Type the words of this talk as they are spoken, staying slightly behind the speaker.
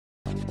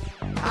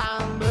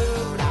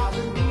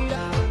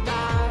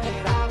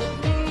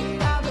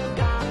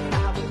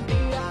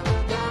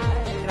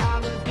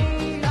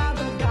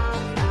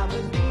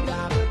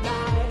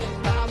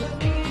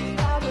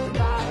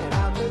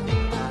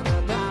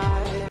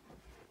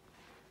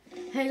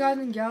Hey guys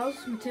and gals,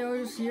 Mateo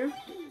is here.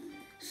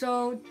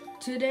 So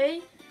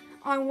today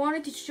I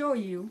wanted to show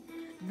you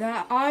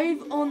that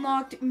I've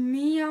unlocked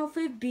Mii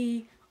Outfit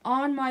B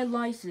on my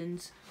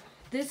license.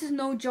 This is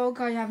no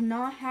joke, I have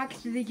not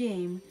hacked the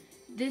game.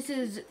 This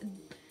is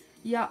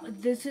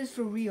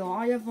for real.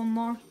 I have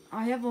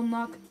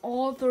unlocked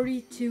all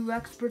 32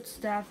 expert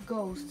staff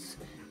ghosts.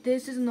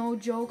 This is no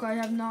joke, I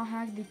have not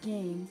hacked the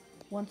game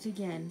once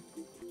again.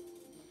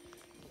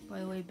 By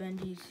the way,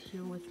 Benji's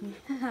here with me.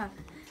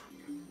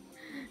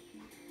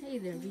 Hey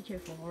there, be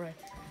careful, alright.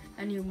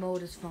 A new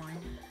mode is fine.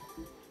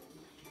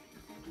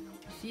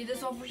 See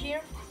this over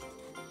here?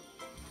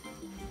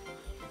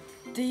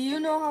 Do you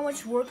know how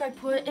much work I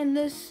put in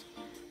this?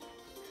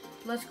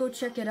 Let's go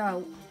check it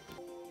out.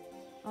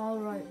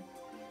 Alright.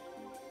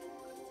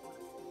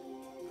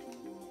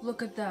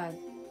 Look at that.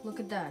 Look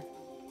at that.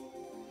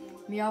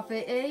 Mii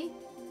Outfit A,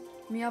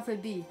 Mii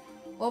Outfit B.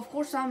 Well, of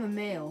course I'm a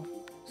male.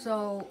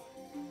 So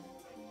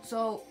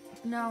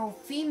now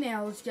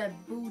females get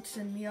boots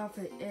in Mii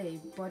Outfit A,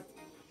 but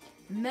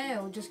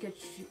male just get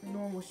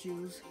normal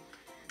shoes.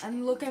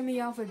 And look at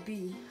Mii Outfit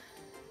B.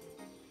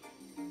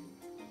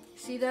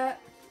 See that?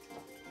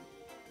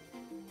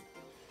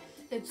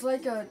 It's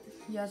like a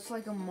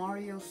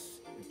Mario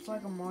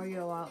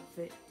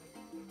outfit.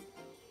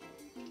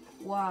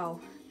 Wow.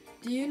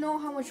 Do you know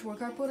how much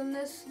work I put in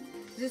this?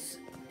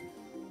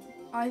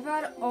 I've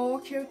had all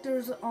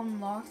characters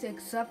unlocked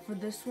except for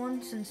this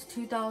one since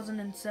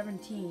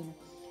 2017.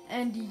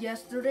 And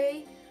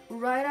yesterday,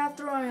 right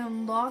after I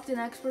unlocked an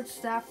expert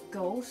staff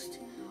ghost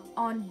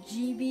on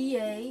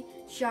GBA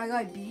Shy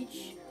Guy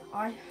Beach,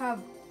 I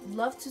have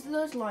left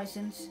the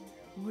license,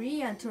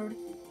 re-entered,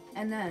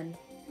 and then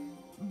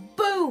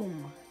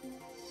boom!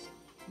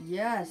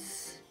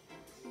 Yes!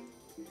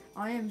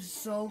 I am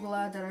so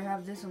glad that I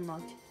have this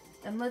unlocked.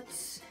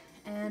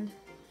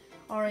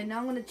 Alright, now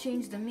I'm gonna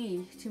change the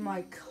Mii to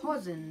my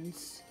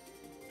cousin's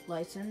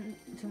license,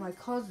 to my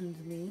cousin's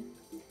Mii.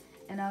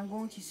 And I'm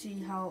going to see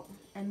how,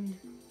 and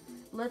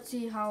let's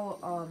see how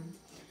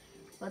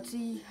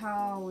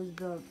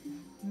the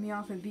Mii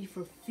Outfit B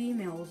for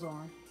females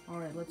are.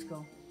 Alright, let's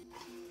go.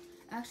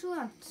 Actually,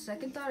 on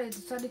second thought, I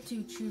decided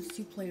to choose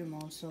 2-player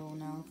mode, so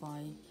now if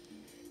I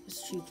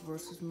just choose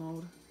versus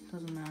mode,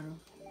 doesn't matter.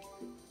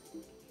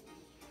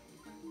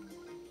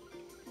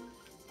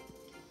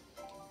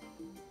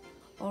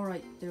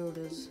 Alright, there it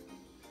is.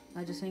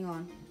 Now just hang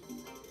on.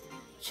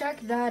 Check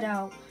that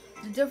out.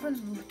 The difference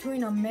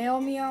between a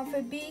male Mii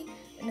Outfit B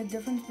and the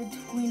difference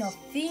between a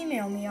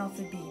female Mii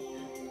Outfit B.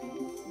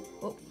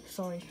 Oh,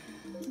 sorry.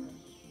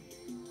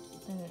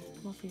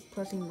 Must be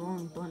pressing the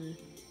wrong button.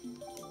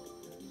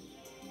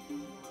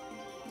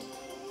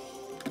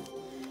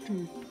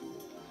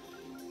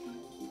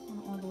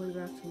 All the way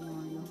back to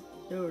Mario.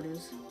 There it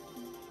is.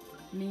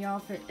 Mii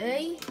Outfit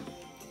A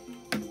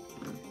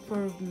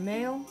for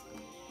male,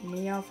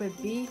 Mii Outfit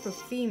B for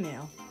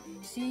female.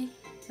 See,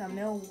 that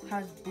male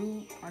has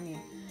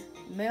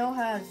male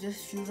has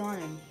just shoes on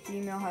and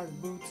female has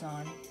boots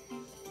on.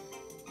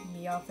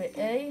 Mii Outfit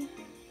A,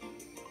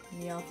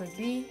 Mii Outfit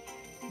B,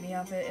 Mii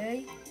Outfit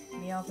A,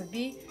 Mii Outfit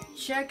B.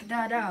 Check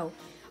that out.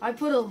 I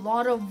put a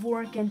lot of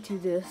work into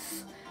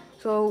this.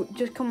 So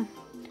just come.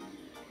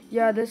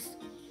 Yeah,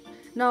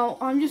 now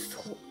I'm just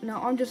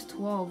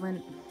 12,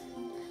 and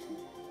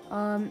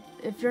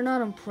if you're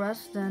not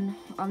impressed, then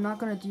I'm not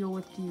gonna deal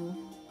with you.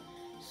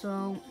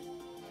 So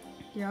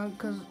yeah,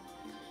 because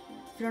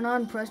if you're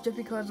not impressed just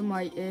because of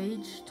my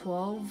age,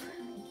 12,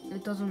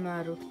 it doesn't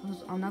matter,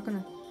 because I'm not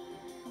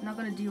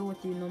gonna deal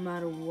with you no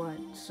matter what.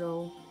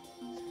 So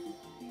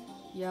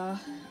yeah,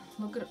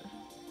 look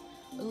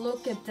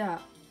at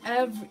that.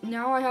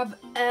 Now I have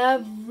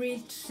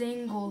every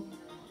single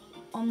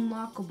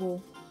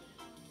unlockable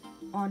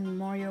on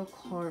Mario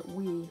Kart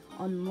Wii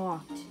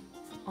unlocked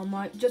on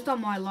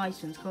my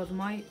license, because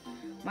my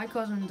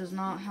cousin does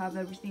not have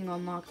everything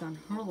unlocked on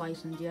her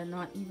license yet,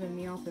 not even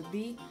Mii Outfit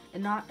B,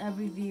 and not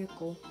every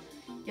vehicle.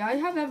 Yeah, I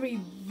have every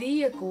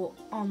vehicle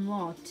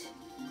unlocked.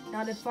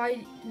 Now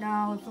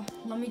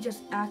let me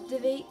just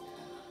activate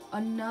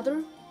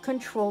another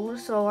controller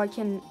so I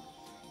can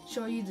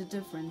show you the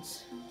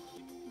difference.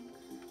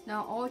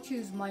 Now I'll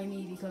choose my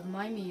Mii because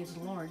my Mii is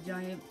large.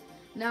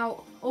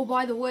 Now, oh,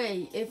 by the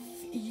way, if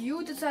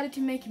you decided to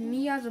make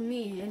me as a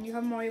Mii and you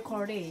have Mario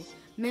Kart 8,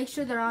 make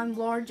sure that I'm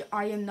large,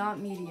 I am not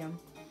medium.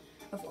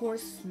 Of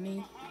course,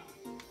 me.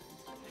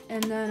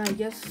 And then I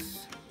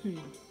guess, yeah,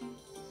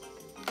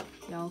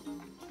 I'll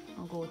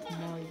go with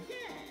Mario.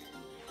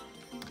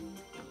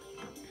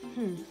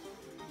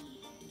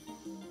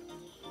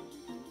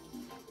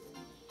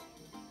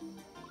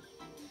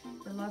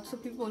 There are lots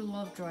of people who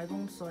love dry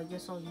bones, so I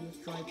guess I'll use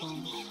dry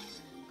bones.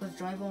 Because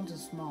dry bones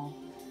is small.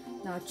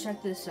 Now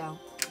check this out.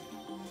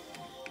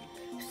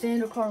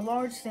 Standard card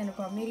large, standard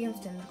card medium,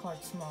 standard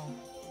card small.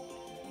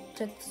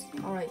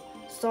 Alright,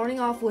 starting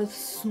off with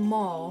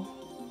small.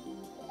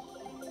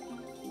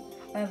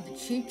 I have the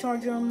cheap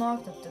charger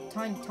unlocked, the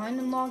tiny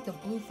unlocked, the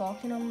blue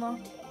falcon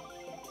unlocked,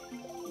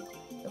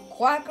 the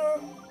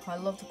quacker, I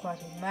love the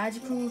quacker,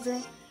 magic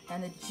cruiser,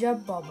 and the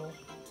jet bubble.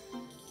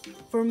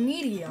 For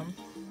medium,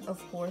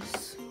 of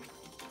course,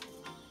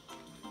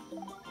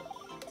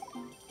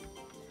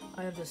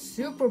 I have the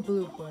super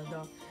blooper,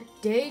 the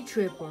day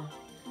tripper,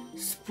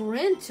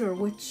 sprinter,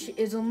 which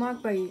is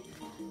unlocked by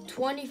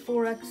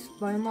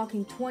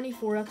unlocking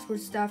 24 expert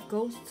staff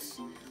ghosts.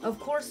 Of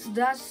course,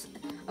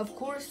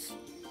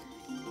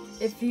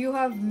 if you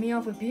have Mii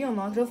Outfit B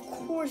unlocked, of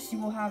course you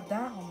will have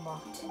that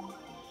unlocked.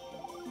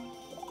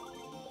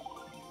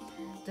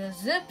 The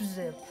Zip,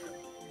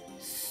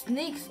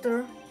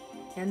 Sneakster,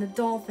 and the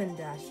Dolphin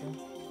Dasher.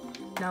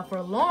 Now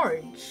for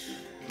large,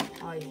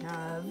 I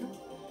have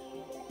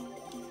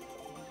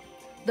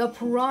the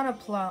Piranha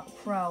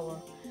Prowler.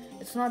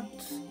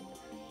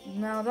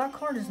 Now that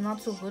card is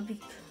not so good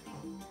because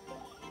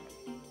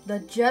the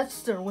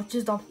Jetster, which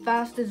is the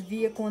fastest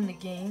vehicle in the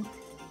game,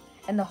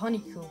 and the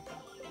Honeycoop.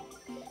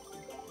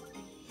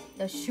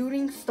 The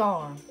Shooting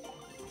Star,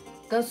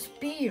 the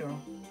Spear,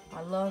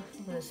 I love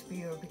the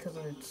Spear because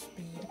of its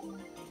speed,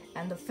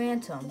 and the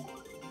Phantom.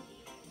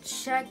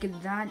 Check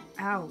that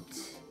out.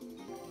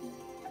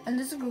 And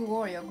this is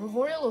Gregorio.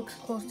 Gregorio looks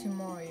close to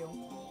Mario.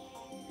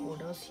 Or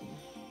does he?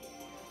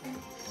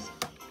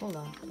 Hold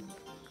on.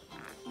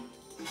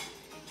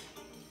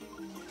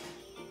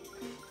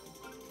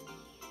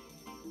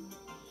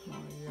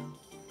 Mario.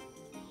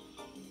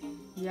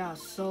 Yeah,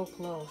 so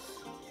close.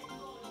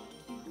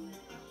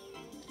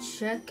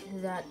 Check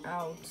that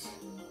out.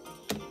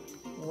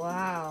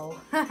 Wow.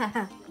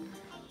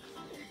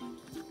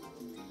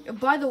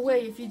 By the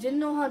way, if you didn't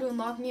know how to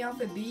unlock Mii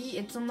Outfit B,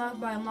 it's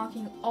unlocked by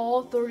unlocking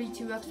all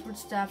 32 expert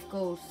staff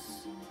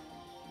ghosts.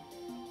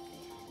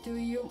 Do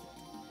you?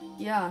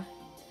 Yeah.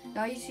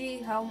 Now you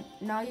see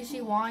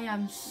why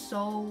I'm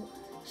so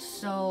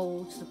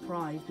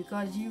surprised,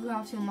 because you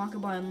have to unlock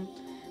it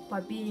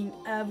by beating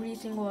every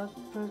single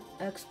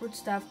expert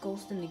staff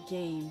ghost in the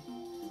game.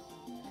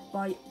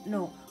 By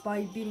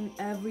beating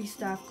every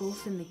staff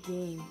ghost in the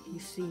game. You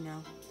see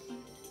now.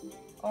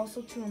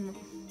 Also to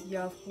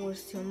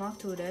unlock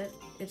Toadette,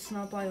 it's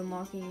not by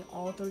unlocking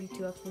all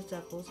 32 expert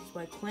staff ghosts, it's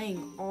by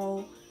playing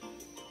all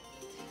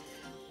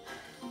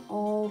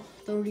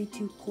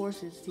 32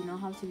 courses. Do not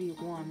have to be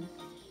one.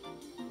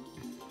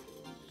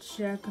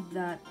 Check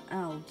that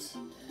out.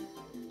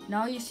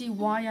 Now you see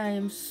why I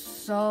am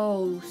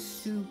so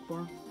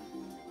super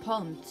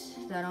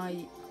pumped that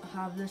I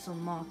have this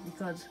unlocked,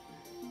 because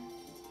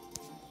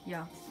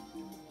yeah,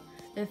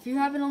 if you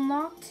have it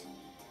unlocked,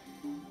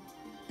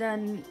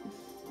 then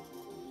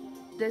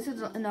this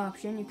is an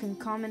option. You can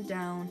comment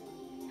down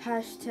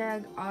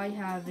hashtag I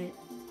have it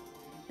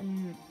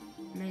and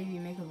maybe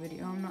make a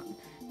video.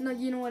 No,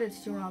 you know what,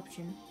 it's your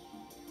option.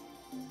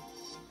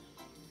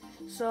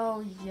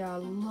 So yeah,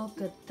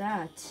 look at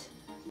that.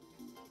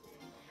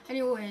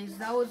 Anyways,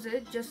 that was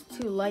it, just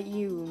to let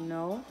you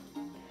know.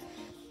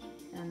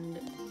 And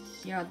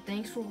yeah,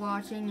 thanks for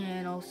watching,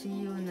 and I'll see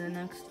you in the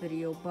next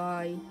video.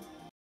 Bye.